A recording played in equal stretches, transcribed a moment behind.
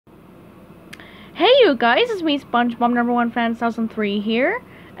Hey you guys, it's me SpongeBob number one fan 2003 here,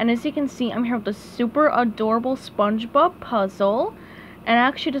 and as you can see I'm here with a super adorable SpongeBob puzzle, and I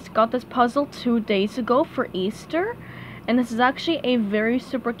actually just got this puzzle 2 days ago for Easter, and this is actually a very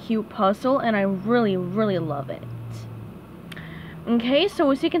super cute puzzle and I really love it. Okay,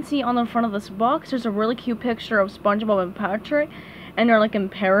 so as you can see on the front of this box there's a really cute picture of SpongeBob and Patrick, and they're like in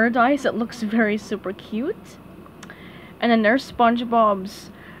paradise. It looks very super cute. And then there's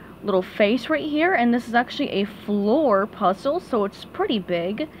SpongeBob's little face right here, and this is actually a floor puzzle, so it's pretty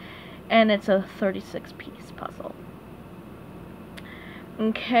big, and it's a 36-piece puzzle.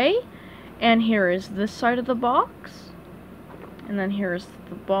 Okay, and here is this side of the box, and then here's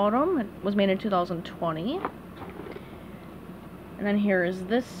the bottom. It was made in 2020. And then here is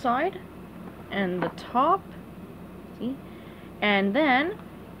this side, and the top, see? And then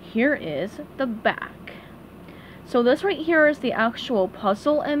here is the back. So this right here is the actual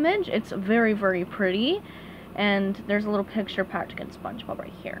puzzle image. It's very pretty, and there's a little picture of Patrick and SpongeBob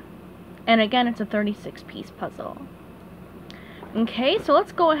right here. And again, it's a 36-piece puzzle. Okay, so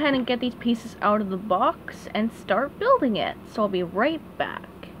let's go ahead and get these pieces out of the box and start building it. So I'll be right back.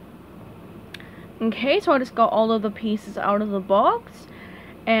 Okay, so I just got all of the pieces out of the box,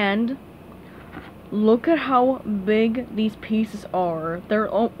 and look at how big these pieces are. They're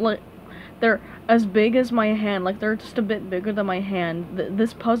as big as my hand. Like, they're just a bit bigger than my hand.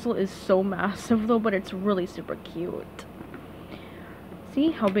 This puzzle is so massive though, but it's really super cute. See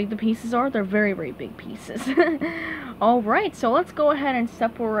how big the pieces are? They're very big pieces. Alright, so let's go ahead and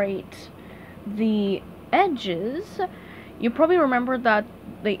separate the edges. You probably remember that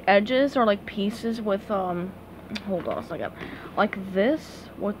the edges are like pieces with hold on a second, like this,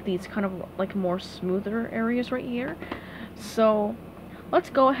 with these kind of like more smoother areas right here. So let's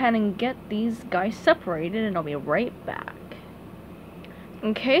go ahead and get these guys separated, and I'll be right back.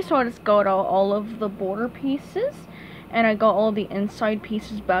 Okay, so I just got all of the border pieces, and I got all the inside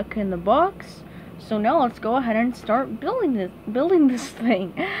pieces back in the box. So now let's go ahead and start building this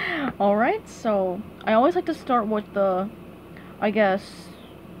thing. Alright, so I always like to start with the, I guess,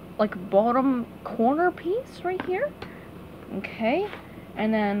 like bottom corner piece right here. Okay,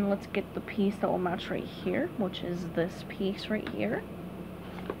 and then let's get the piece that will match right here, which is this piece right here.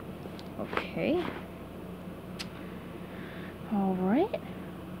 Okay. Alright.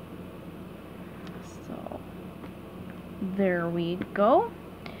 So, there we go.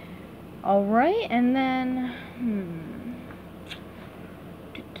 Alright, and then,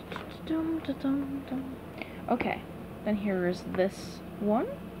 okay, then here is this one.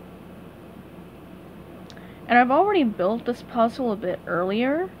 And I've already built this puzzle a bit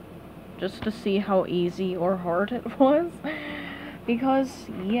earlier, just to see how easy or hard it was. Because,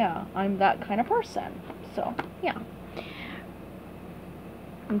 yeah, I'm that kind of person. So, yeah.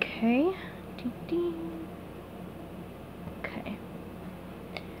 Okay. Okay.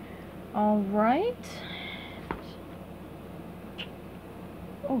 Alright.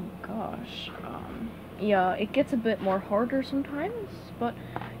 Oh gosh. Yeah, it gets a bit more harder sometimes, but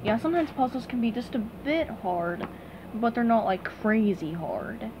yeah, sometimes puzzles can be just a bit hard, but they're not like crazy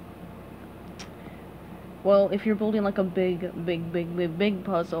hard. Well, if you're building like a big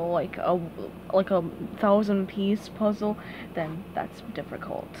puzzle, like a 1,000-piece puzzle, then that's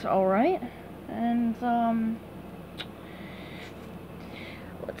difficult. Alright? And,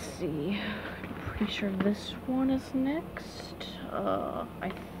 let's see. I'm pretty sure this one is next.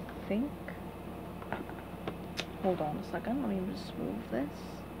 I think. Hold on a second, let me just move this.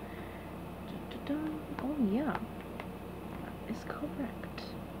 Oh yeah, that is correct.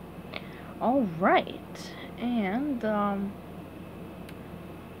 Alright, and,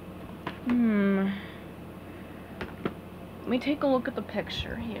 let me take a look at the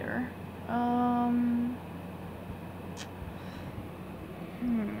picture here.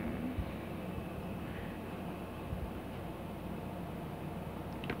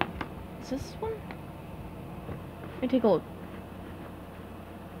 Is this one? Let me take a look.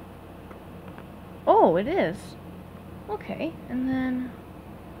 Oh, it is. Okay, and then,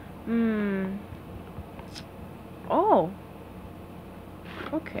 oh.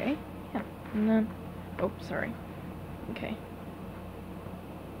 Okay, yeah, and then, oh, sorry. Okay.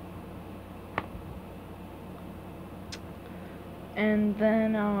 And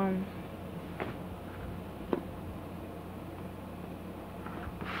then,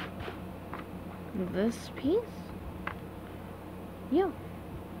 this piece? Yeah.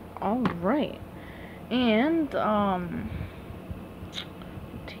 Alright. And,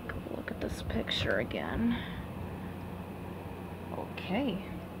 take a look at this picture again. Okay.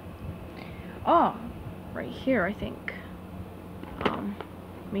 Ah, right here, I think. Let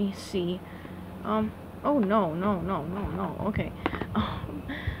me see. Oh, no, no, no, no, no, okay.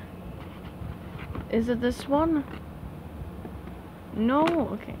 Is it this one? No,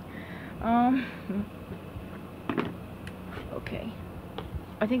 okay. Okay.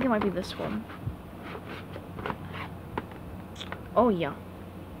 I think it might be this one. Oh, yeah.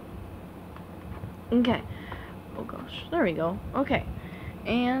 Okay. Oh, gosh. There we go. Okay.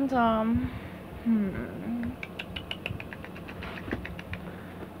 And,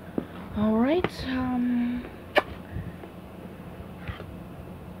 Alright,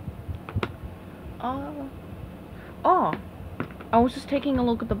 Oh! I was just taking a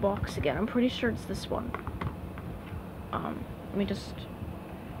look at the box again. I'm pretty sure it's this one. Let me just...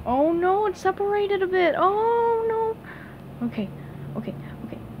 Oh, no, it's separated a bit. Oh, no. Okay, okay,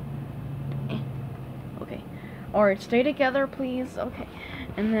 okay. Okay. Alright, stay together, please. Okay.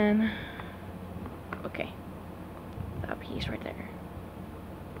 And then... Okay. That piece right there.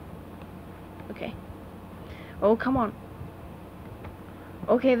 Okay. Oh, come on.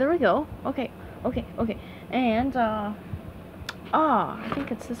 Okay, there we go. Okay, okay, okay. And, I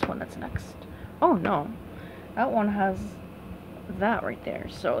think it's this one that's next. Oh, no. That one has that right there,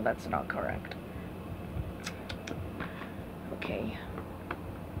 so that's not correct. Okay.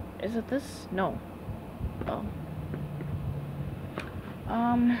 Is it this? No. Oh.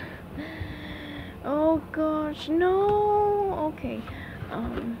 Oh, gosh, no! Okay,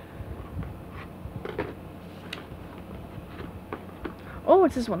 Oh,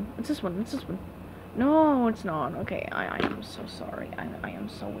 it's this one. It's this one. It's this one. No, it's not. Okay, I am so sorry. I am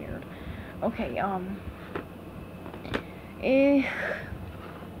so weird. Okay,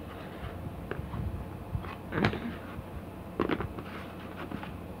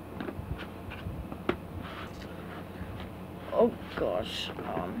 Oh, gosh.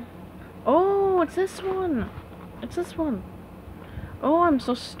 Oh, it's this one. It's this one. Oh, I'm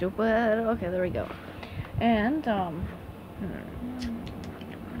so stupid. Okay, there we go. And,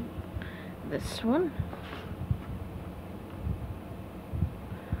 this one.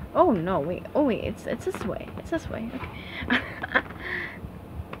 Oh no, wait. Oh wait, it's this way. It's this way. Okay.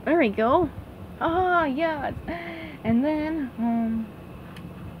 There we go. Ah, yeah. And then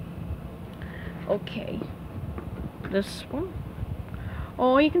okay. This one.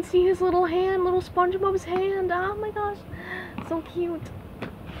 Oh, you can see his little hand, little SpongeBob's hand. Oh my gosh. So cute.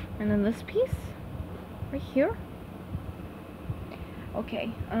 And then this piece right here.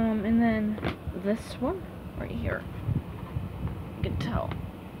 Okay, and then this one right here. You can tell.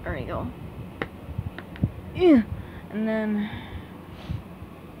 There we go. Yeah. And then,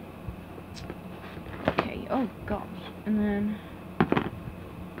 okay, oh gosh. And then,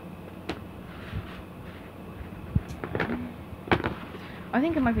 I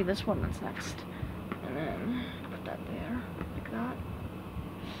think it might be this one that's next. And then, put that there, like that.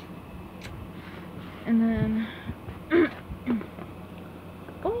 And then,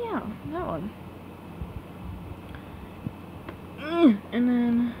 oh yeah, that one. And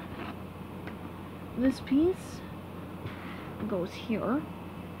then this piece goes here.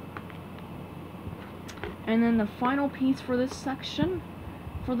 And then the final piece for this section,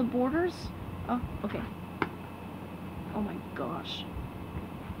 for the borders. Oh, okay. Oh my gosh.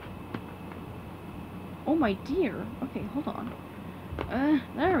 Oh my dear. Okay, hold on.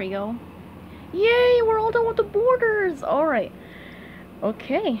 There we go. Yay, we're all done with the borders. Alright.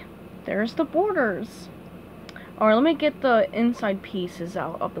 Okay, there's the borders. Alright, let me get the inside pieces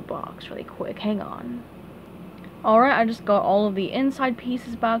out of the box really quick. Hang on. Alright, I just got all of the inside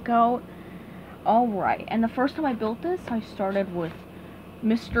pieces back out. Alright, and the first time I built this, I started with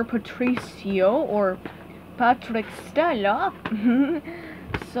Mr. Patricio, or Patrick Stella.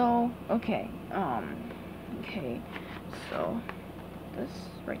 So, okay. Okay. So, this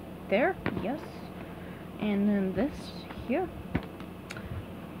right there, yes. And then this here.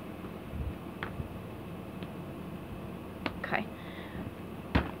 Okay.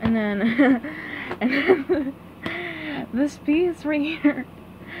 And then, and then this piece right here.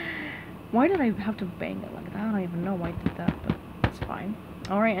 Why did I have to bang it like that? I don't even know why I did that, but it's fine.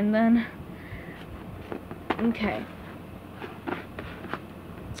 Alright, and then, okay.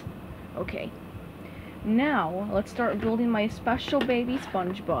 Okay. Now, let's start building my special baby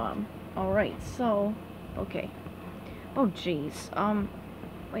SpongeBob. Alright, so, okay. Oh, jeez.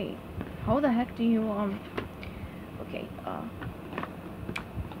 Wait. How the heck do you, okay,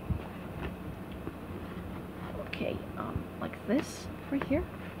 okay, like this, right here?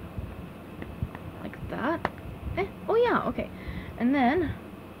 Like that? Oh yeah, okay. And then,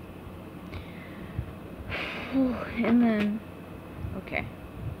 okay.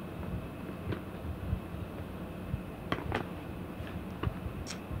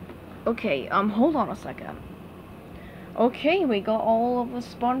 Okay, hold on a second. Okay, we got all of the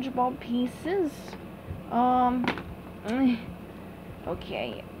SpongeBob pieces.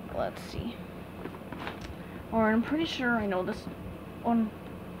 Okay, let's see. Alright, I'm pretty sure I know this one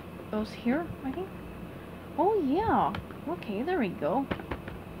goes here, I think. Oh, yeah. Okay, there we go.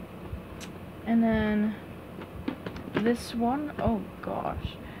 And then this one, oh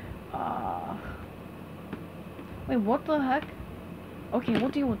gosh. Wait, what the heck? Okay, we'll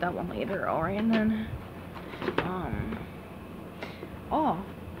deal with that one later, alright, and then, oh,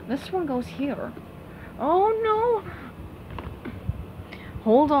 this one goes here. Oh no!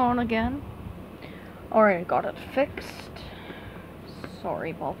 Hold on again. Alright, got it fixed.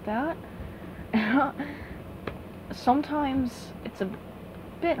 Sorry about that. Sometimes it's a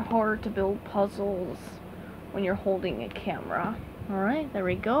bit hard to build puzzles when you're holding a camera. Alright, there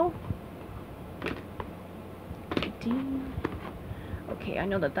we go. Okay, I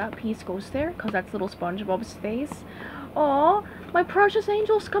know that piece goes there, because that's little SpongeBob's face. Aw, my precious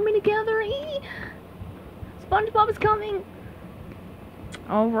angels coming together. Eee! SpongeBob is coming.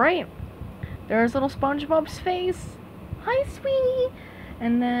 Alright. There's little SpongeBob's face. Hi, sweetie.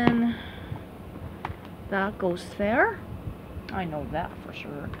 And then that goes there. I know that for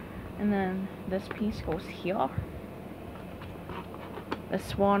sure. And then this piece goes here.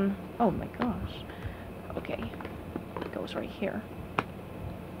 This one, oh my gosh. Okay, it goes right here.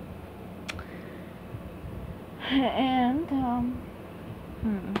 And,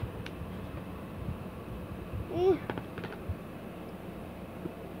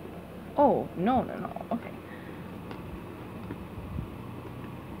 Oh, no, okay.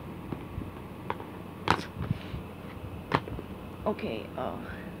 Okay,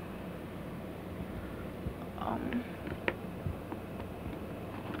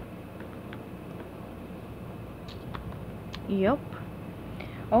 Yep.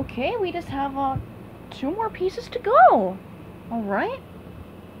 Okay, we just have, 2 more pieces to go. Alright.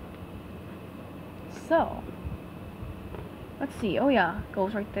 So, let's see. Oh yeah,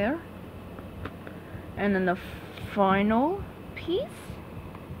 goes right there. And then the final piece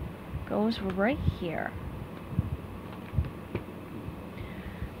goes right here.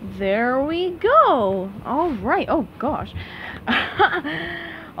 There we go. Alright. Oh gosh.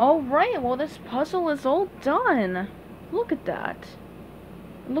 Alright, well this puzzle is all done. Look at that.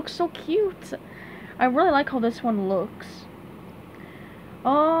 It looks so cute. I really like how this one looks.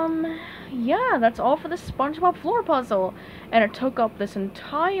 Yeah, that's all for the SpongeBob floor puzzle. And it took up this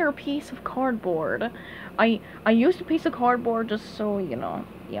entire piece of cardboard. I used a piece of cardboard just so, you know,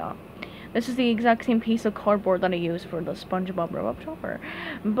 yeah. This is the exact same piece of cardboard that I used for the SpongeBob Rub-Up Chopper.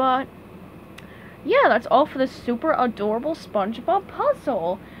 But, yeah, that's all for this super adorable SpongeBob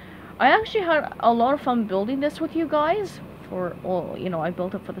puzzle. I actually had a lot of fun building this with you guys. Well, you know, I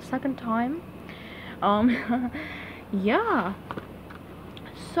built it for the second time. Yeah.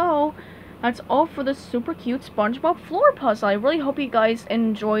 So, that's all for this super cute SpongeBob floor puzzle. I really hope you guys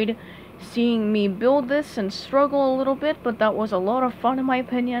enjoyed seeing me build this and struggle a little bit, but that was a lot of fun in my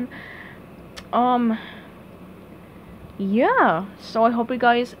opinion. Yeah. So I hope you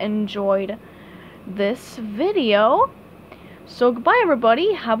guys enjoyed this video. So goodbye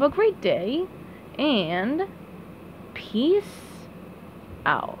everybody, have a great day, and peace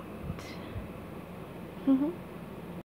out.